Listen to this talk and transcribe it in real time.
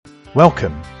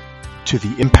Welcome to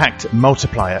the Impact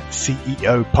Multiplier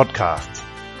CEO podcast.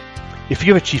 If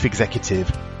you're a chief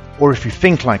executive, or if you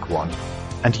think like one,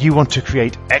 and you want to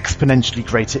create exponentially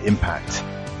greater impact,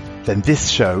 then this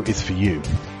show is for you.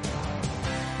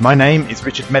 My name is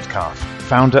Richard Metcalf,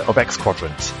 founder of X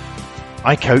Quadrant.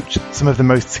 I coach some of the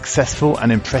most successful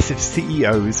and impressive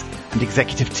CEOs and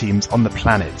executive teams on the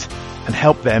planet and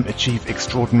help them achieve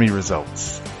extraordinary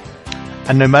results.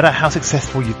 And no matter how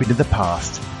successful you've been in the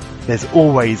past, there's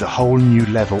always a whole new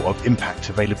level of impact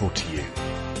available to you.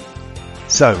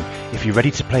 So, if you're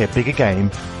ready to play a bigger game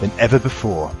than ever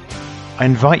before, I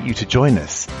invite you to join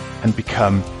us and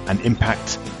become an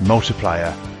Impact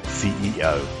Multiplier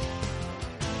CEO.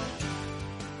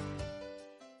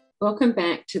 Welcome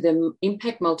back to the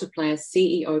Impact Multiplier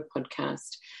CEO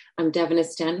podcast. I'm Davina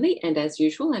Stanley, and as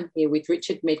usual, I'm here with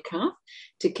Richard Metcalf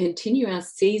to continue our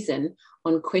season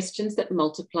on questions that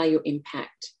multiply your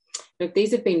impact. Look,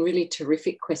 these have been really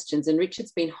terrific questions, and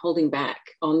Richard's been holding back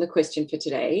on the question for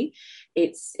today.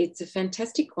 It's a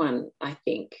fantastic one, I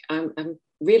think. I'm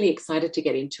really excited to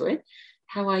get into it.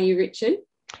 How are you, Richard?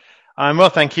 I'm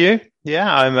well, thank you.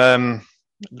 Yeah, I'm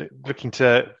looking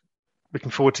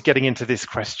forward to getting into this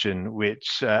question,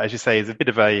 which, as you say, is a bit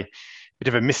of a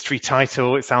mystery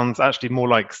title. It sounds actually more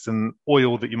like some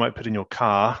oil that you might put in your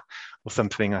car or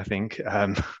something, I think.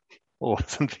 Or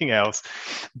something else.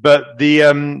 But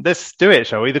let's do it,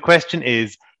 shall we? The question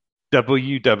is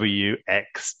Wwxd.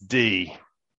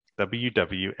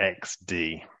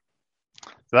 Wwxd.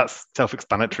 So that's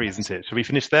self-explanatory, isn't it? Shall we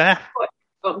finish there?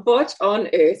 What on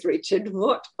earth, Richard?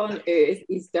 What on earth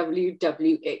is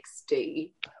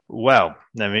Wwxd? Well,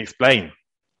 let me explain.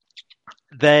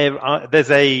 There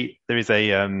is a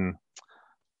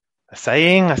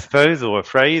saying, I suppose, or a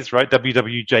phrase, right?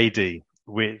 WWJD.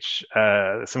 Which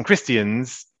some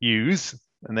Christians use,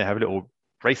 and they have little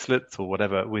bracelets or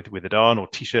whatever with it on, or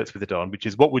T-shirts with it on, which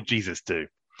is, what would Jesus do?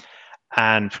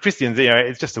 And for Christians,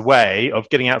 it's just a way of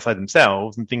getting outside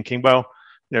themselves and thinking, well,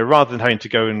 rather than having to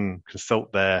go and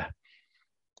consult their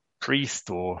priest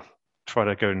or try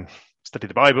to go and study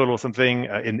the Bible or something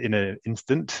in an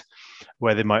instant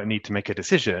where they might need to make a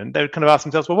decision, they would kind of ask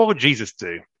themselves, well, what would Jesus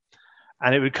do?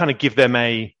 And it would kind of give them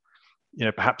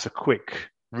perhaps a quick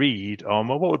read on,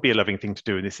 well, what would be a loving thing to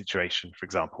do in this situation, for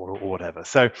example, or whatever.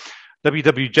 So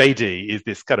WWJD is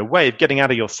this kind of way of getting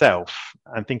out of yourself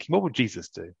and thinking, what would Jesus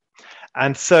do?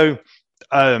 And so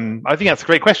I think that's a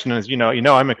great question. As you know,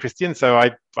 I'm a Christian, so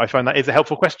I find that is a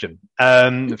helpful question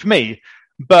for me.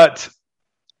 But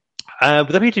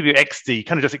WWXD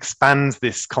kind of just expands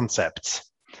this concept,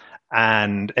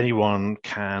 and anyone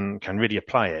can really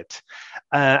apply it.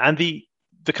 And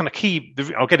the kind of key,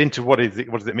 I'll get into what does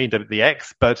it mean, the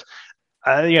X, but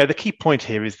the key point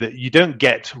here is that you don't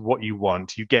get what you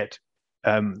want, you get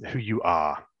who you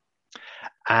are.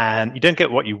 And you don't get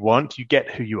what you want, you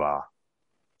get who you are.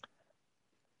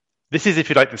 This is, if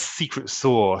you like, the secret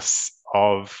sauce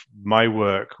of my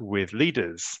work with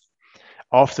leaders.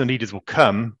 Often leaders will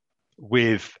come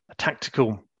with a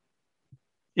tactical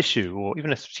issue or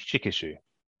even a strategic issue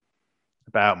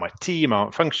about my team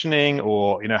aren't functioning,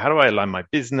 or how do I align my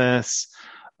business,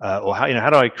 or how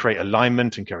do I create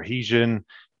alignment and cohesion,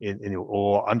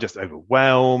 or I'm just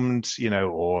overwhelmed,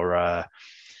 or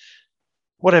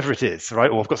whatever it is,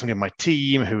 right? Or I've got somebody in my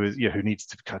team who needs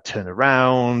to kind of turn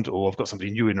around, or I've got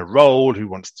somebody new in a role who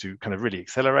wants to kind of really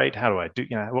accelerate. How do I do?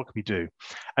 What can we do?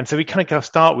 And so we kind of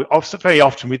start with very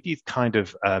often with these kind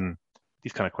of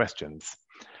questions.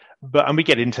 And we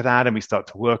get into that, and we start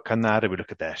to work on that, and we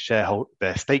look at their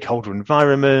stakeholder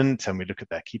environment, and we look at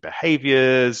their key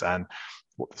behaviors and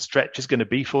what the stretch is going to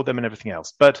be for them and everything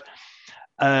else. But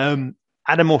at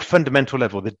a more fundamental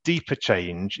level, the deeper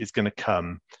change is going to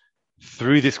come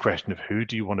through this question of, who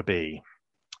do you want to be?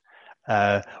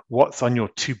 What's on your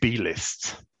to-be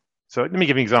list? So let me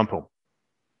give you an example.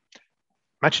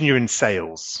 Imagine you're in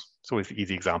sales. It's always the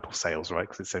easy example, sales, right?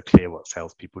 Because it's so clear what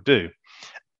salespeople do.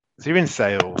 So you're in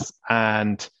sales,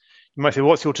 and you might say,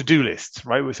 what's your to-do list,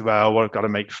 right? We say, well, I've got to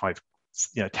make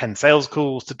 10 sales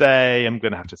calls today. I'm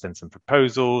going to have to send some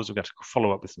proposals. I'm going to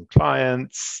follow up with some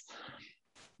clients.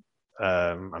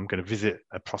 I'm going to visit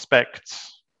a prospect,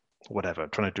 whatever,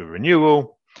 trying to do a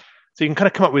renewal. So you can kind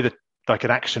of come up with an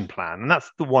action plan, and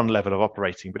that's the one level of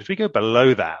operating. But if we go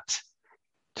below that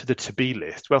to the to-be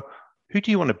list, well, who do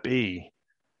you want to be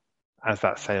as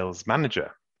that sales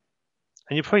manager?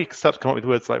 And you probably start to come up with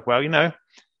words like, well,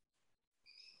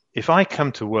 if I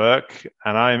come to work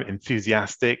and I'm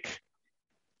enthusiastic,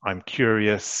 I'm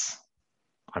curious,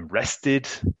 I'm rested,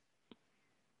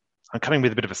 I'm coming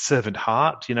with a bit of a servant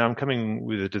heart, I'm coming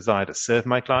with a desire to serve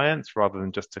my clients rather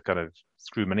than just to kind of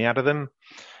screw money out of them.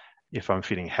 if I'm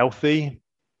feeling healthy,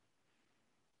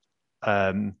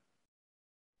 perhaps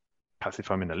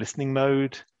if I'm in a listening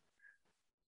mode,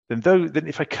 then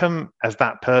if I come as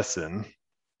that person,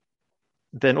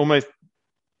 then almost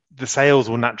the sales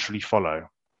will naturally follow,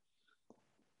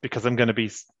 because I'm going to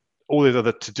be, all those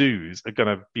other to-dos are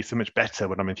going to be so much better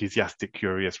when I'm enthusiastic,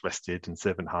 curious, rested, and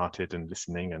servant-hearted, and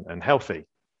listening and healthy.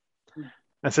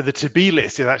 And so the to-be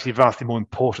list is actually vastly more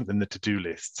important than the to-do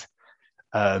list.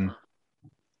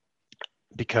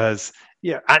 Because,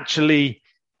 actually,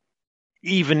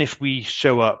 even if we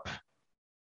show up,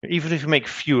 even if we make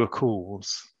fewer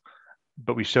calls,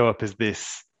 but we show up as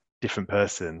this different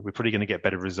person, we're probably going to get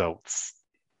better results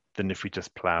than if we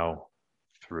just plow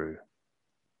through.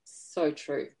 So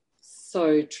true.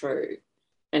 So true.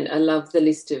 And I love the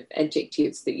list of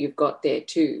adjectives that you've got there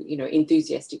too.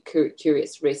 Enthusiastic,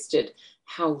 curious, rested.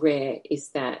 How rare is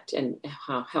that, and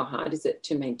how hard is it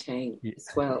to maintain as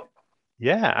well?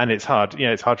 Yeah, and it's hard.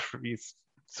 It's hard for it's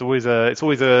always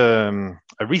a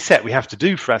reset we have to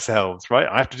do for ourselves, right?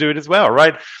 I have to do it as well,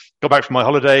 right? Got back from my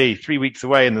holiday 3 weeks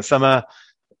away in the summer.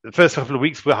 The first couple of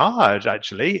weeks were hard,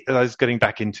 actually. I was getting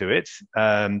back into it.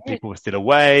 People were still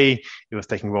away. It was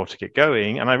taking a while to get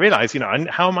going. And I realized,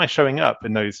 how am I showing up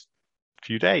in those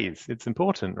few days? It's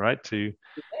important, right? To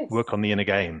work on the inner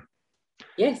game.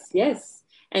 Yes.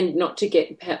 And not to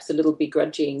get perhaps a little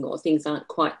begrudging, or things aren't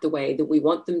quite the way that we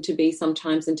want them to be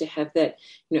sometimes, and to have that,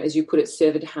 as you put it,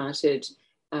 servant-hearted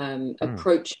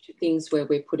approach to things, where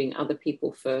we're putting other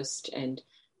people first, and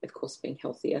of course being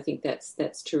healthy. I think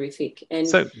that's terrific. And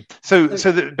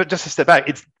but just to step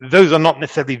back, those are not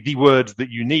necessarily the words that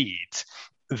you need.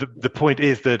 The point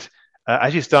is that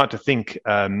as you start to think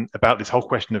about this whole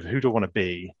question of who do I want to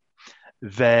be,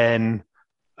 then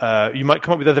you might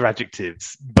come up with other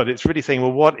adjectives, but it's really saying,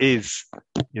 well, what is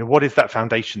that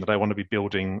foundation that I want to be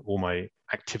building all my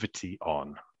activity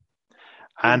on?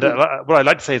 And what I'd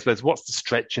like to say is, what's the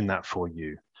stretch in that for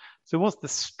you? So what's the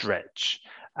stretch?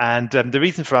 And the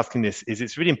reason for asking this is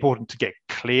it's really important to get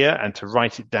clear and to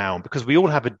write it down, because we all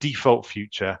have a default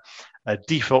future, a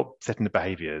default setting of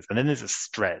behaviors. And then there's a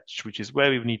stretch, which is where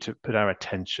we need to put our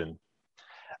attention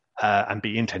and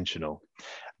be intentional.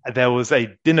 There was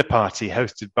a dinner party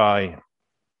hosted by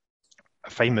a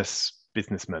famous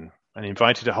businessman, and he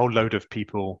invited a whole load of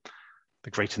people, the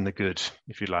great and the good,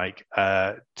 if you like,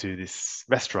 to this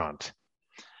restaurant.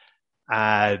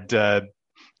 And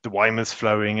the wine was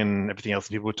flowing and everything else,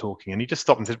 and people were talking. And he just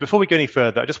stopped and said, before we go any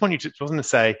further, I just want to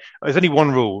say, there's only one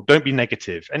rule. Don't be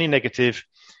negative. Any negative,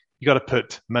 you got to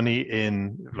put money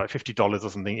in, like $50 or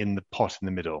something, in the pot in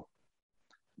the middle.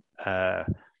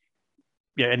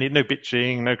 And no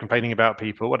bitching, no complaining about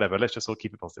people, whatever. Let's just all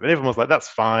keep it positive. And everyone was like, that's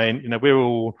fine. We're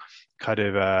all kind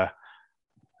of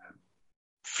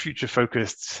future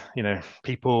focused,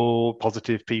 people,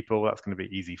 positive people. That's going to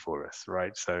be easy for us,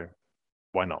 right? So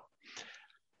why not?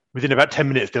 Within about 10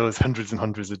 minutes, there was hundreds and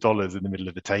hundreds of dollars in the middle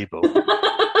of the table.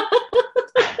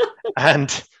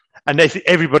 and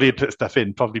everybody had put stuff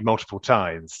in, probably multiple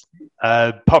times,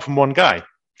 apart from one guy.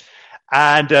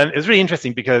 And it was really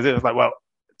interesting, because it was like, well,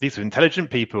 these were intelligent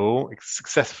people,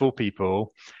 successful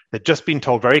people. They'd just been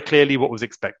told very clearly what was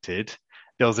expected.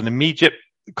 There was an immediate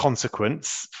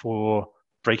consequence for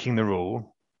breaking the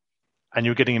rule, and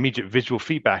you were getting immediate visual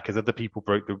feedback as other people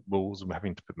broke the rules and were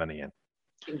having to put money in.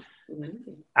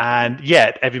 And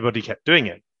yet everybody kept doing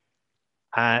it.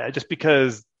 Just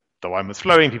because the wine was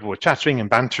flowing, people were chattering and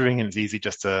bantering, and it's easy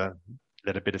just to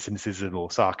let a bit of cynicism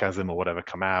or sarcasm or whatever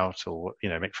come out, or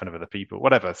make fun of other people,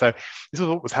 whatever. So this was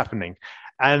what was happening.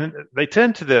 And they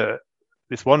turned to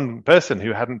this one person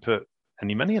who hadn't put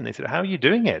any money in. They said, how are you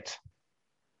doing it?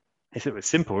 They said, it was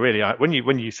simple, really.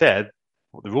 When you said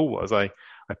what the rule was, I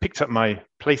picked up my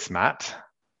placemat,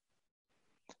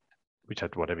 which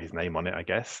had whatever his name on it, I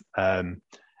guess. So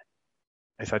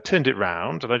I turned it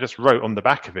round and I just wrote on the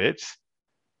back of it,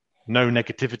 "No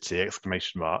negativity!"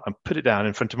 and put it down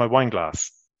in front of my wine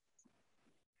glass.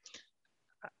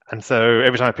 And so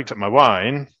every time I picked up my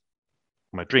wine,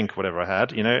 my drink, whatever I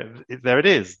had, there it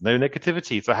is, no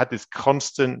negativity. So I had this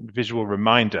constant visual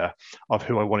reminder of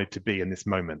who I wanted to be in this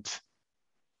moment.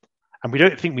 And we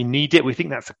don't think we need it. We think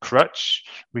that's a crutch.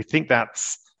 We think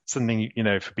that's something,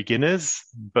 for beginners.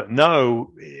 But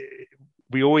no,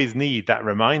 we always need that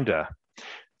reminder.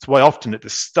 That's why often at the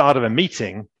start of a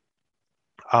meeting,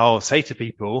 I'll say to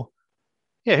people,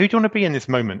 who do you want to be in this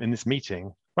moment, in this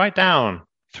meeting? Write down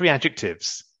 3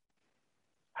 adjectives.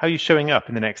 How are you showing up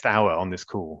in the next hour on this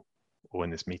call or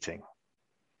in this meeting?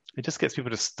 It just gets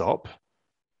people to stop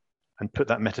and put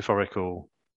that metaphorical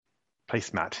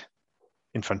placemat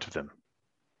in front of them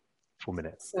for a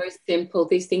minute. So simple.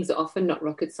 These things are often not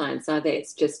rocket science, are they?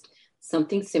 It's just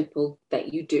something simple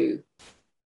that you do,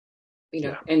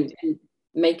 and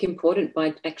make important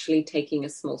by actually taking a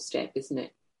small step, isn't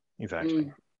it?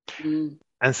 Exactly.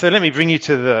 And so let me bring you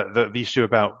to the issue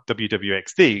about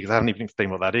Wwxd, because I haven't even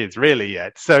explained what that is really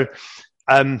yet. So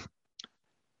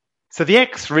the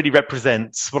X really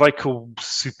represents what I call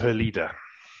super leader.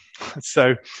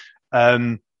 So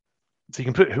you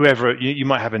can put whoever, you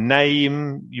might have a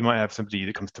name, you might have somebody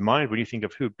that comes to mind when you think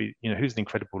of who would be, who's an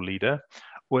incredible leader.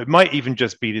 Or it might even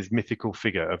just be this mythical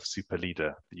figure of super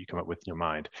leader that you come up with in your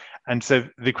mind. And so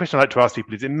the question I like to ask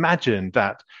people is, imagine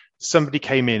that somebody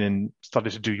came in and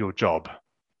started to do your job.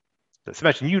 Let's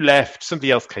imagine you left,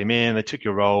 somebody else came in, they took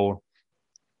your role,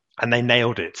 and they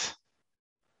nailed it.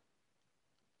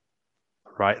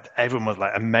 Right? Everyone was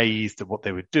like amazed at what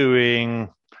they were doing.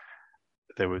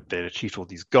 They'd achieved all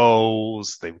these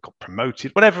goals, they got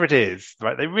promoted, whatever it is,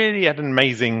 right? They really had an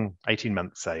amazing 18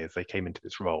 months, say, as they came into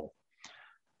this role.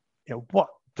 What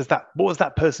was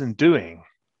that person doing?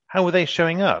 How were they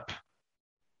showing up?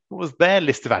 What was their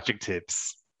list of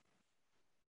adjectives?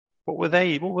 What were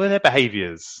their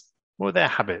behaviors? What were their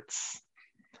habits?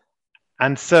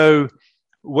 And so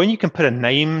when you can put a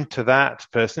name to that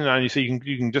person, and so you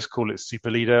can just call it super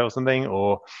leader or something,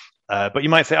 but you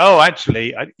might say, oh,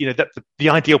 actually, that's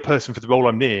the ideal person for the role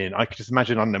I'm in. I could just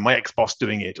imagine, I don't know, my ex-boss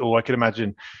doing it, or I could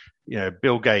imagine,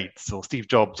 Bill Gates or Steve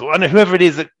Jobs, or I don't know, whoever it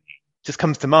is that just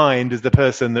comes to mind as the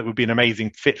person that would be an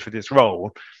amazing fit for this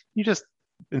role. You just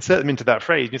insert them into that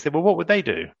phrase and you say, well, what would they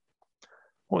do?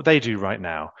 What would they do right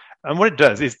now? And what it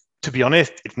does is, to be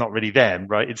honest, it's not really them,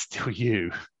 right? It's still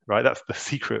you, right? That's the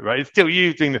secret, right? It's still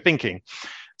you doing the thinking.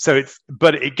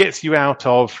 But it gets you out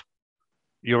of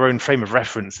your own frame of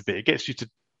reference a bit. It gets you to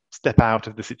step out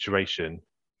of the situation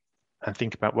and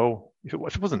think about, well, if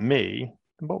it wasn't me,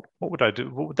 what would I do?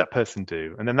 What would that person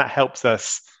do? And then that helps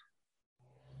us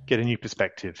get a new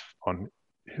perspective on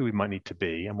who we might need to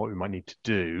be and what we might need to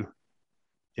do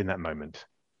in that moment.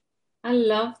 I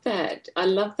love that. I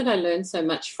love that I learned so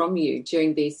much from you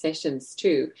during these sessions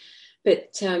too.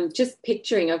 But just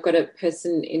picturing, I've got a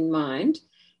person in mind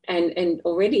and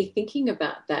already thinking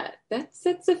about that. That's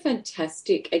a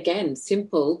fantastic, again,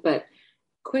 simple but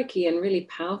quirky and really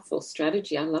powerful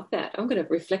strategy. I love that. I'm going to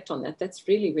reflect on that. That's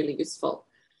really, really useful.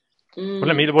 Well,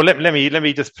 let me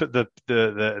just put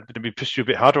let me push you a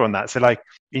bit harder on that. So, like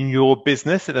in your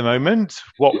business at the moment,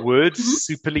 what would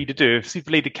super leader do? If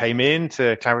super leader came in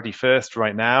to Clarity First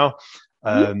right now,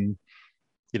 you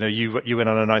went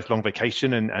on a nice long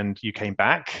vacation and you came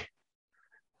back,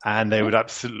 and they would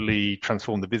absolutely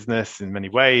transform the business in many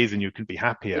ways, and you could be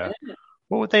happier. Yeah.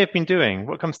 What would they have been doing?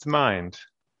 What comes to mind?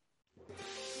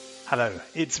 Hello,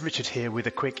 it's Richard here with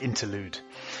a quick interlude.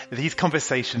 These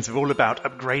conversations are all about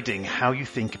upgrading how you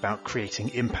think about creating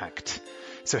impact.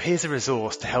 So here's a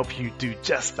resource to help you do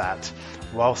just that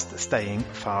whilst staying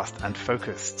fast and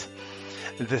focused.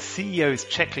 The CEO's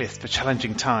Checklist for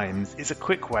Challenging Times is a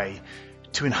quick way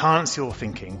to enhance your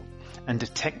thinking and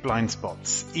detect blind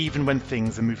spots, even when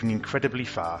things are moving incredibly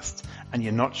fast and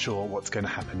you're not sure what's going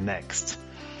to happen next.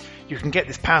 You can get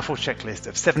this powerful checklist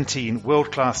of 17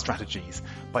 world-class strategies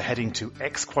by heading to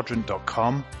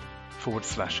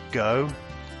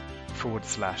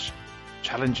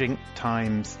xquadrant.com/go/challenging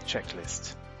times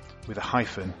checklist with a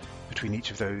hyphen between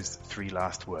each of those three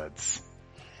last words.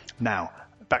 Now,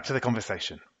 back to the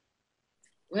conversation.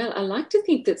 Well, I like to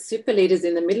think that super leader's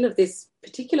in the middle of this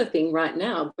particular thing right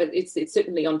now, but it's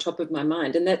certainly on top of my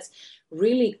mind. And that's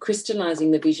really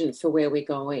crystallizing the vision for where we're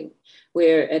going.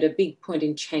 We're at a big point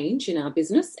in change in our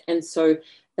business. And so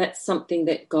that's something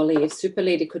that, golly, if super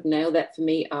leader could nail that for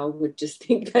me, I would just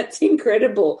think that's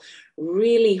incredible.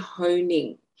 Really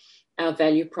honing our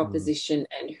value proposition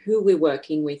and who we're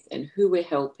working with and who we're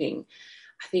helping.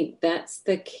 I think that's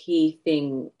the key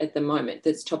thing at the moment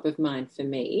that's top of mind for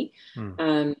me.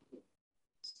 I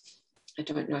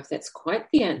don't know if that's quite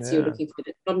the answer you're looking for.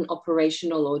 It's not an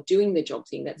operational or doing the job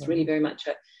thing. That's really very much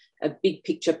a big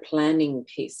picture planning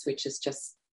piece, which is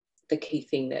just the key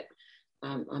thing that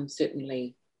I'm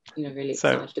certainly really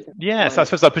excited about. Yeah, so I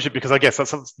suppose I'll push it because I guess that's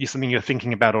something you're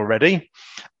thinking about already.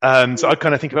 So I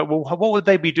kind of think about, well, what would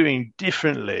they be doing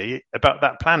differently about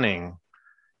that planning?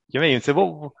 You know what I mean?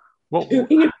 So what doing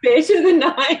it better than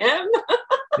I am.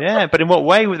 Yeah, but in what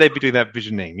way would they be doing that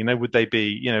visioning? Would they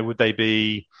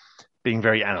be being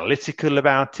very analytical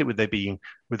about it? Would they be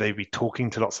talking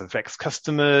to lots of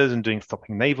ex-customers and doing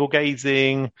stopping navel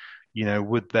gazing?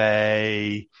 Would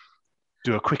they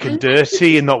do a quick and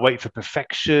dirty and not wait for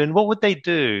perfection? What would they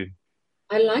do?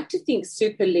 I like to think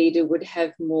super leader would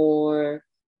have more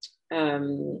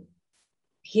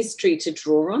history to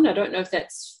draw on. I don't know if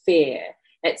that's fair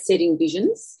at setting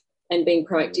visions and being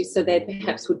proactive, so they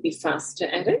perhaps would be faster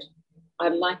at it.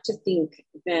 I'd like to think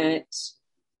that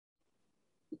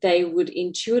they would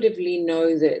intuitively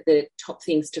know the top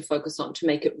things to focus on to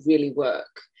make it really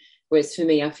work. Whereas for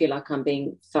me, I feel like I'm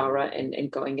being thorough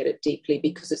and going at it deeply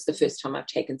because it's the first time I've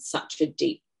taken such a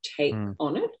deep take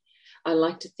on it. I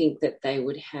like to think that they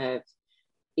would have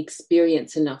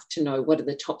experience enough to know what are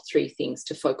the top 3 things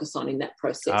to focus on in that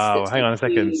process. Oh, hang on a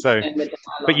second. So,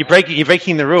 but you're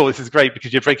breaking the rule. This is great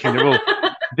because you're breaking the rule.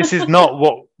 This is not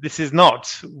what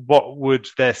would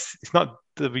this. It's not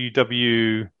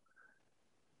WWXCLL.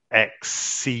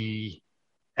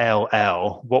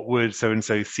 What would so and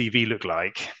so CV look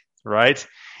like? Right?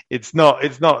 It's not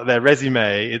their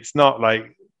resume. It's not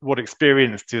like what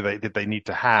experience did they need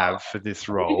to have for this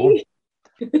role,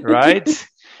 right?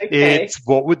 Okay. It's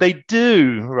what would they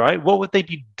do, right? What would they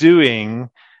be doing?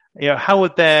 How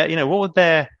would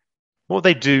what would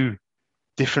they do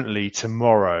differently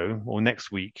tomorrow or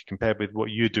next week compared with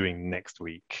what you're doing next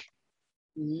week,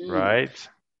 right?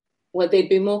 Well, they'd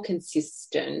be more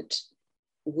consistent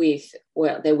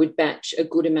they would batch a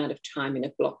good amount of time in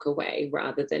a block away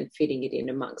rather than fitting it in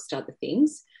amongst other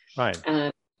things. Right.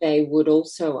 They would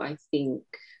also, I think,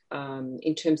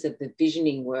 in terms of the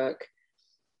visioning work,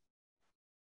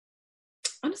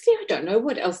 honestly, I don't know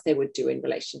what else they would do in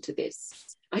relation to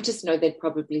this. I just know they'd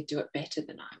probably do it better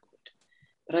than I would.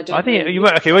 But I don't. I think you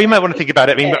might. Okay, well, you might want to think about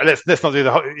it. I mean, let's not do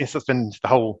the whole. Let's spend the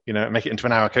whole. Make it into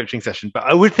an hour coaching session. But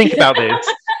I would think about this.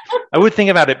 I would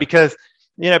think about it because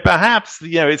perhaps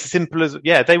it's as simple as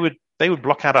they would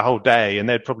block out a whole day and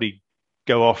they'd probably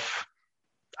go off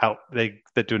out. They'd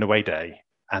do an away day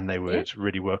and they would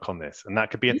really work on this. And that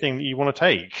could be a thing that you want to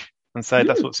take and say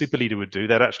that's what Super Leader would do.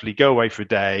 They'd actually go away for a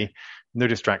day, no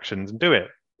distractions, and do it.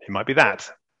 It might be that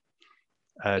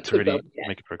to really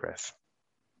make a progress.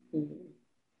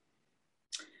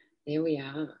 There we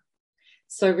are.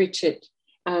 So, Richard,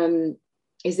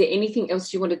 is there anything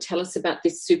else you want to tell us about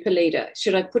this Super Leader?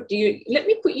 Let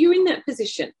me put you in that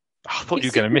position. I thought you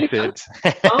were going to miss it.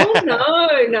 Oh, no.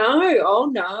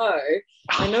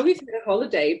 I know we've had a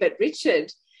holiday, but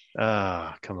Richard,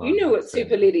 come on. You know what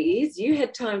Super Leader is. You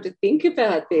had time to think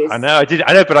about this. I know,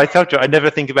 but I told you I never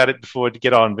think about it before to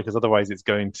get on because otherwise it's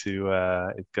going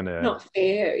to not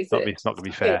fair, is it? It's not going to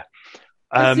be fair.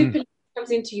 Super Leader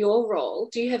comes into your role.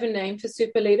 Do you have a name for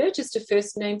Super Leader? Just a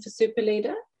first name for Super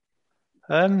Leader?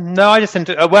 No, I just tend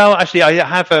to. Well, actually, I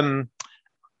have.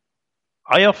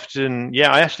 I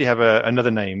actually have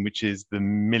another name, which is the $1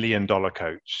 Million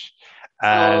Coach,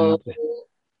 and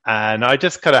I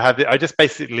just kind of have it. I just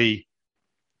basically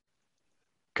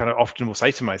kind of often will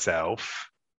say to myself,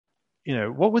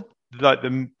 what would like the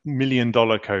 $1 Million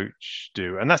Coach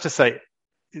do? And that's to say,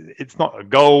 it's not a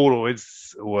goal or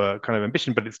a kind of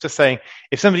ambition, but it's just saying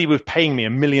if somebody was paying me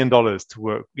 $1 million to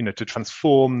work, to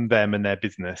transform them and their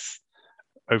business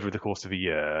over the course of a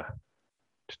year,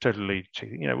 to totally,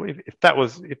 if that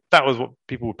was what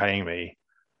people were paying me,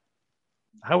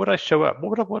 how would I show up?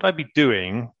 What would I be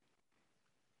doing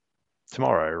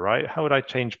tomorrow, right? How would I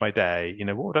change my day?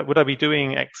 What would I be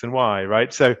doing X and Y,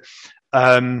 right? So,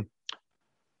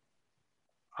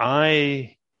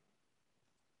 I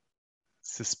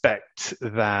suspect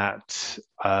that,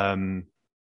 so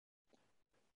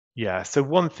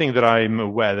one thing that I'm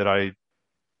aware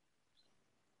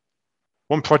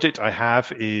one project I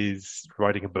have is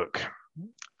writing a book,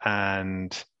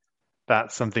 and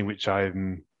that's something which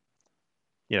I'm,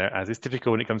 as is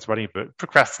typical when it comes to writing a book,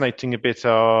 procrastinating a bit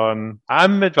on.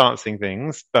 I'm advancing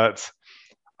things, but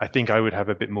I think I would have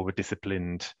a bit more of a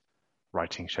disciplined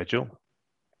writing schedule.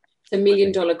 The $1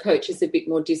 Million Coach is a bit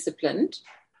more disciplined.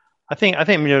 I think $1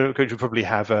 Million Coach would probably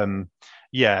have,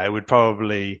 it would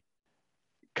probably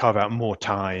carve out more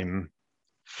time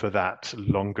for that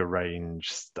longer range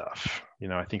stuff.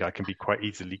 I think I can be quite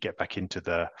easily get back into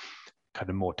the kind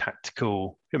of more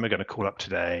tactical, who am I going to call up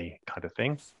today kind of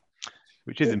thing,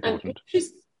 which is important.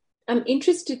 I'm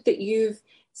interested that you've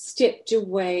stepped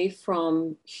away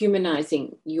from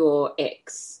humanizing your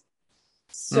ex.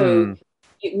 So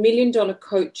 $1 Million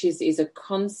Coach is a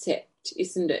concept,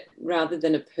 isn't it, rather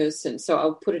than a person? So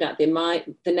I'll put it out there.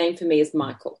 The name for me is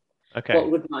Michael. Okay.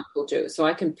 What would Michael do? So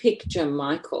I can picture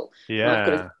Michael. Yeah. I've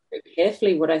got to think very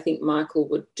carefully what I think Michael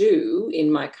would do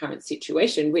in my current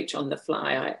situation, which on the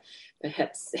fly I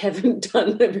perhaps haven't done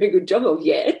a very good job of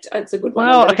yet. It's a good one.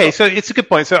 Well, okay, so it's a good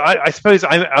point. So I suppose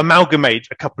I amalgamate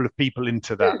a couple of people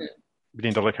into that $1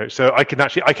 Million Coach. So I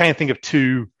can't think of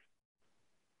two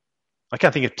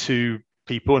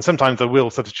people, and sometimes I will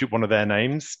substitute one of their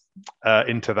names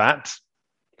into that.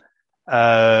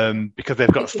 Because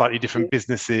they've got slightly different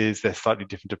businesses, they're slightly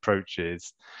different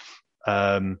approaches.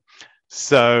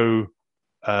 So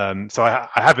I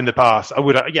have in the past.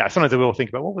 Sometimes I will think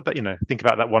about what would that, think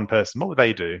about that one person. What would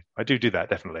they do? I do that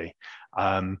definitely.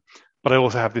 But I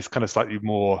also have this kind of slightly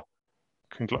more,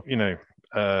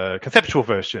 conceptual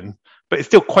version. But it's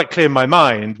still quite clear in my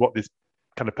mind what this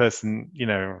kind of person,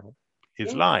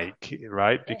 is like,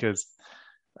 right? Because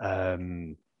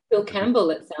Bill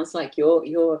Campbell. It sounds like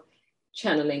you're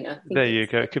channeling. I think there you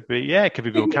go. It could be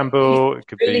Bill Campbell. It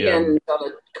could be $1 billion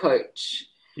coach.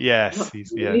 Yes,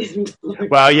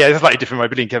 well, yeah, it's slightly different. My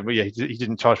billion Campbell, yeah, he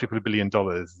didn't charge people $1 billion.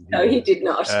 No, he did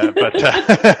not. But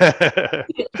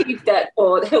he achieved that,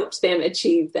 or helped them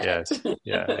achieve that. Yes,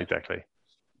 yeah, exactly.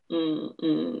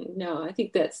 No, I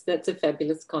think that's a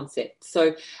fabulous concept.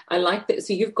 So I like that.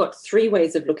 So you've got three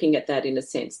ways of looking at that in a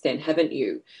sense, then, haven't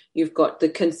you? You've got the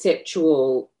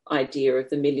conceptual idea of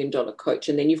the $1 million coach,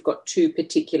 and then you've got two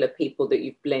particular people that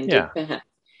you've blended, perhaps,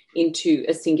 into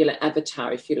a singular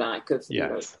avatar, if you like, of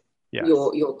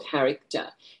your character.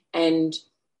 And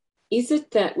is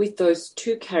it that with those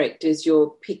two characters,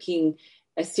 you're picking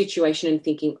a situation and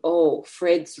thinking, oh,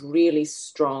 Fred's really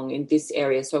strong in this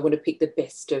area, so I want to pick the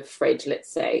best of Fred,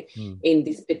 let's say, in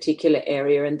this particular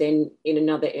area, and then in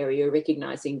another area,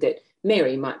 recognizing that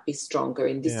Mary might be stronger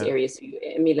in this area, so you're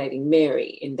emulating Mary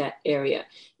in that area.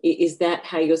 Is that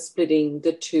how you're splitting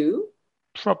the two?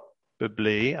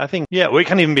 Probably. I think, well, it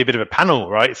can even be a bit of a panel,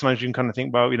 right? Sometimes you can kind of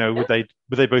think, well, would they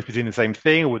both be doing the same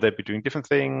thing, or would they be doing different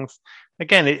things?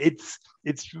 Again, it's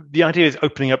the idea is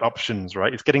opening up options,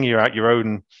 right? It's getting you out your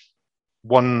own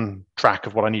one track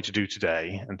of what I need to do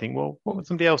today, and think, well, what would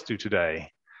somebody else do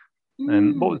today?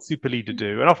 And what would super leader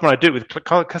do? And often when I do it with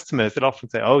customers, they'll often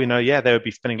say, oh, they would be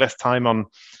spending less time on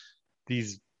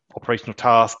these operational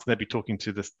tasks, and they'd be talking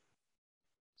to the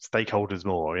stakeholders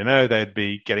more, they'd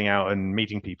be getting out and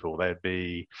meeting people, they'd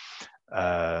be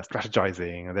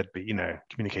strategizing, and they'd be,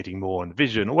 communicating more on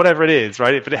vision or whatever it is,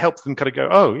 right? If it helps them kind of go,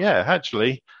 oh yeah,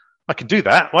 actually, I can do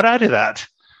that. Why don't I do that?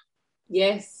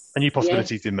 Yes. And new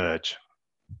possibilities emerge.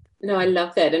 No, I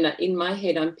love that. And in my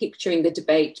head, I'm picturing the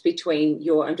debate between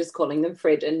I'm just calling them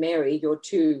Fred and Mary, your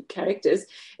two characters,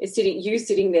 is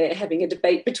sitting there having a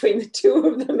debate between the two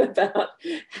of them about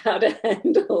how to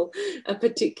handle a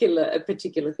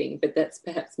particular thing. But that's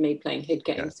perhaps me playing head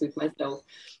games with myself.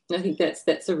 I think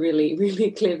that's a really, really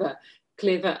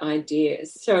clever idea.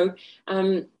 So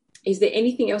is there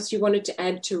anything else you wanted to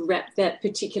add to wrap that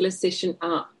particular session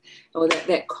up, or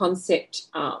that concept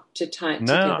up, to tie it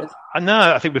together? No,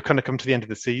 I think we've kind of come to the end of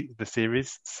the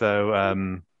series. So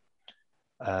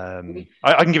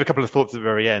I can give a couple of thoughts at the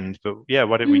very end, but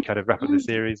why don't we kind of wrap up the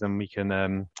series, and we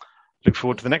can look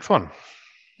forward to the next one.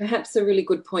 Perhaps a really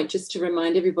good point, just to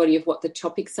remind everybody of what the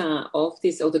topics are of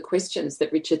this, or the questions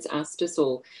that Richard's asked us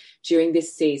all during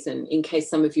this season. In case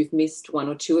some of you've missed one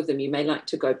or two of them, you may like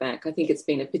to go back. I think it's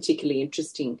been a particularly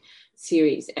interesting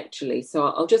series, actually. So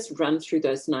I'll just run through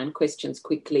those 9 questions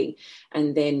quickly,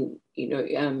 and then,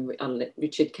 I'll let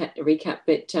Richard recap.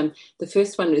 But the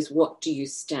first one is, what do you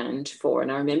stand for?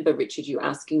 And I remember, Richard, you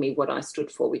asking me what I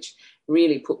stood for, which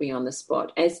really put me on the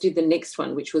spot, as did the next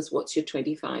one, which was, what's your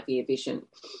 25-year vision?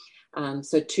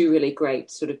 So 2 really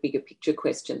great sort of bigger picture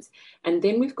questions. And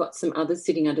then we've got some others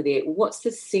sitting under there. What's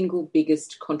the single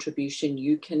biggest contribution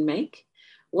you can make?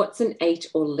 What's an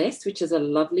 8 or less, which is a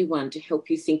lovely one to help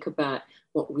you think about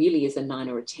what really is a 9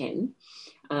 or a 10.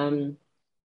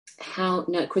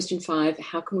 Question 5,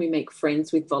 how can we make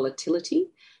friends with volatility?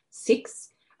 6,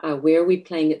 where are we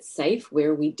playing it safe? Where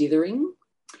are we dithering?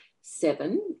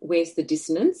 7, where's the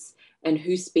dissonance? And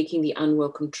who's speaking the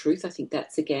unwelcome truth? I think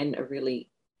that's, again, a really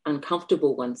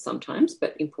uncomfortable one sometimes,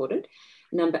 but important.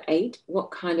 Number 8,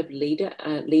 what kind of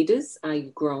leaders are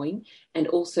you growing? And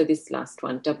also this last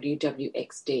one,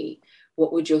 Wwxd.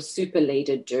 What would your super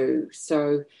leader do?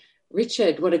 So,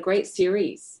 Richard, what a great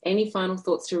series. Any final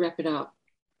thoughts to wrap it up?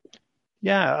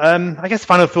 I guess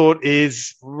final thought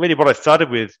is really what I started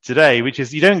with today, which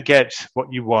is you don't get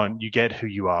what you want, you get who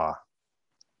you are.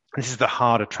 This is the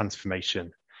harder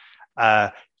transformation. We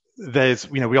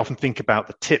often think about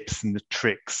the tips and the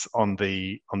tricks on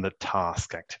the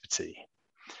task activity,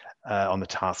 on the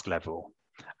task level.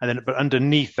 But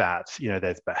underneath that,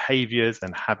 there's behaviors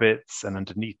and habits. And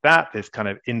underneath that, there's kind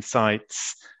of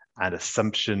insights and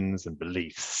assumptions and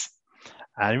beliefs.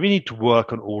 And we need to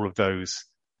work on all of those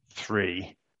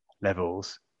 3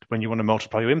 levels when you want to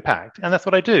multiply your impact. And that's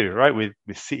what I do, right? With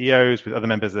CEOs, with other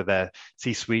members of their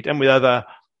C-suite, and with other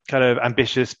kind of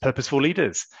ambitious, purposeful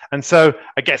leaders. And so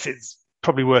I guess it's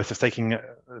probably worth just taking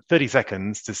 30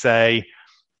 seconds to say,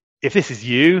 if this is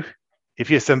you, if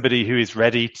you're somebody who is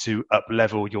ready to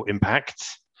up-level your impact,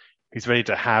 who's ready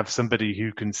to have somebody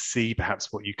who can see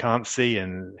perhaps what you can't see,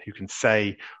 and who can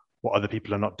say what other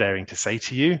people are not daring to say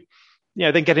to you,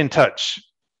 then get in touch.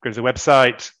 Go to the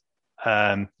website.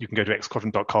 You can go to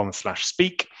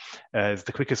xquadrant.com/speak is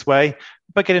the quickest way.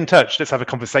 But get in touch. Let's have a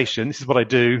conversation. This is what I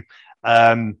do.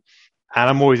 And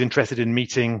I'm always interested in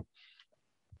meeting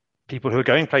people who are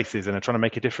going places and are trying to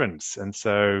make a difference. And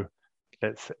so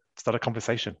let's start a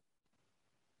conversation.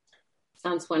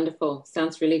 Sounds wonderful.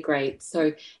 Sounds really great.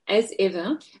 So as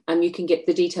ever, you can get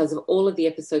the details of all of the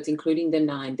episodes, including the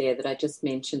 9 there that I just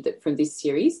mentioned from this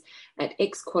series at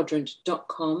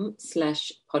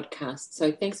xquadrant.com/podcast.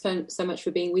 So thanks so much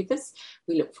for being with us.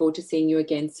 We look forward to seeing you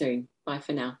again soon. Bye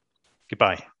for now.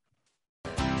 Goodbye.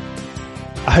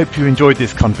 I hope you enjoyed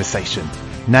this conversation.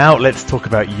 Now let's talk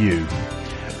about you.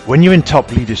 When you're in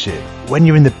top leadership, when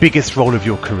you're in the biggest role of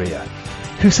your career,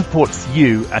 who supports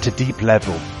you at a deep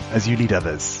level as you lead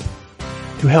others?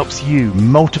 Who helps you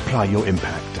multiply your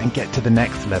impact and get to the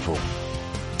next level?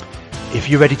 If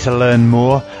you're ready to learn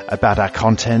more about our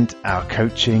content, our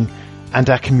coaching, and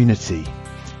our community,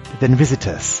 then visit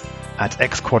us at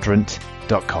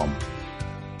xquadrant.com.